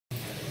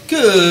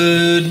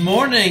Good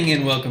morning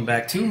and welcome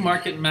back to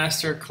Market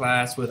Master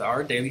Class with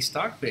our daily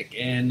stock pick.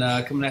 And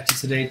coming at you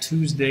today,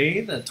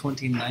 Tuesday, the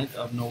 29th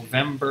of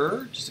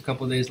November. Just a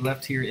couple of days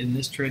left here in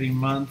this trading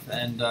month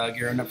and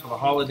gearing up for the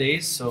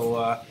holidays.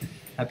 So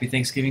happy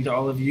Thanksgiving to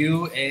all of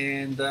you,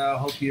 and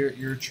hope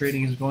your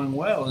trading is going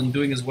well and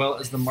doing as well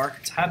as the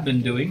markets have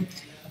been doing.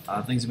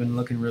 Things have been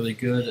looking really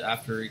good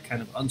after a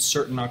kind of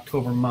uncertain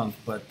October month,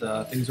 but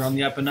things are on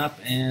the up and up,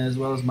 as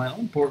well as my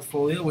own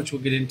portfolio, which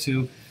we'll get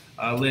into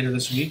later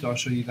this week. I'll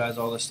show you guys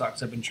all the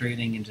stocks I've been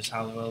trading and just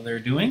how well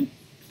they're doing.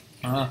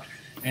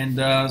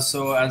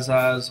 So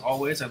as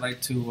always, I'd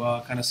like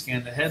to kind of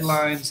scan the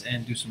headlines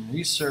and do some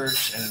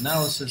research and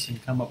analysis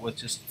and come up with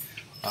just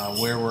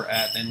where we're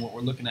at and what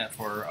we're looking at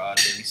for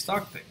daily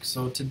stock picks.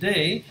 So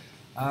today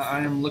I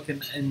am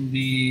looking in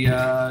the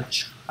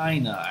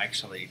China,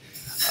 actually.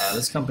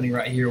 This company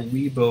right here,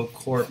 Weibo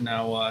Corp.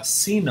 Now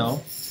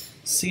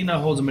Sina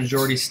holds a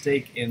majority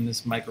stake in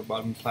this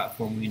microblogging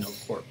platform,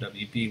 Weibo Corp.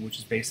 WB, which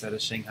is based out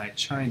of Shanghai,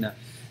 China.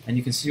 And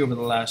you can see over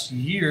the last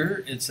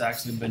year, it's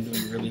actually been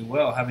doing really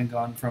well, having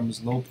gone from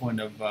its low point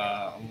of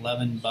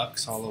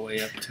 $11 all the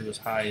way up to as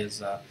high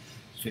as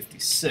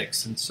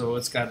 56. And so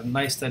it's got a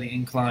nice steady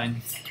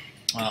incline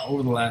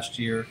over the last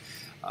year.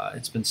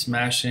 It's been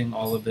smashing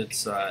all of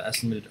its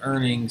estimated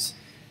earnings,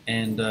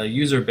 and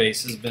user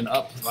base has been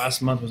up.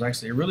 Last month was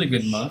actually a really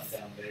good month.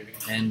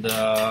 And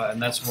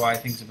that's why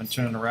things have been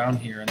turning around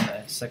here in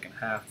the second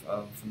half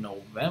of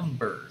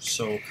November.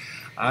 So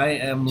I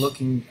am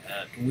looking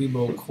at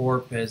Weibo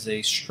Corp as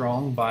a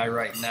strong buy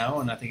right now,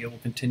 and I think it will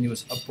continue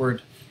its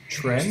upward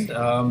trend.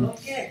 I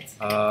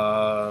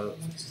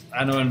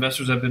know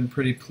investors have been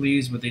pretty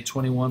pleased with the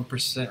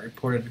 21%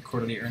 reported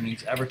quarterly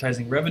earnings,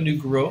 advertising revenue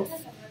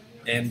growth,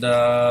 and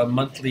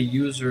monthly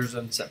users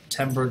in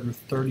September grew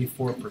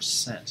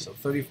 34%. So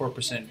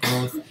 34%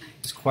 growth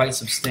is quite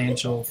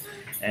substantial.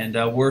 And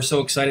we're so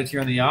excited here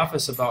in the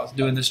office about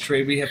doing this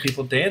trade. We have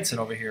people dancing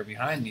over here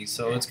behind me.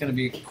 So it's going to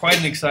be quite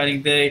an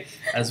exciting day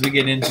as we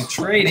get into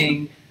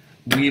trading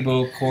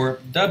Weibo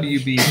Corp.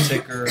 WB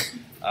ticker.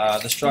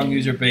 The strong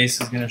user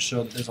base is going to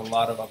show that there's a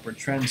lot of upward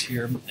trends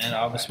here. And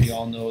obviously we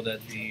all know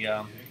that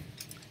the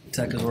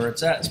tech is where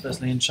it's at,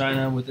 especially in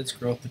China with its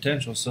growth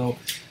potential. So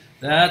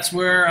that's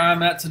where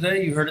I'm at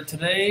today. You heard it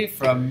today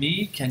from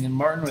me, Kenyon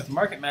Martin, with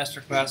Market Master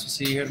Class. We'll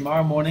see you here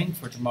tomorrow morning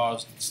for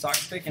tomorrow's stock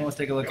pick, and we'll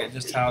take a look at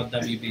just how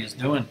WB is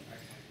doing.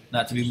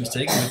 Not to be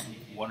mistaken with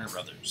Warner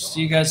Brothers.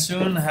 See you guys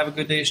soon. Have a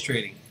good day's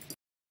trading.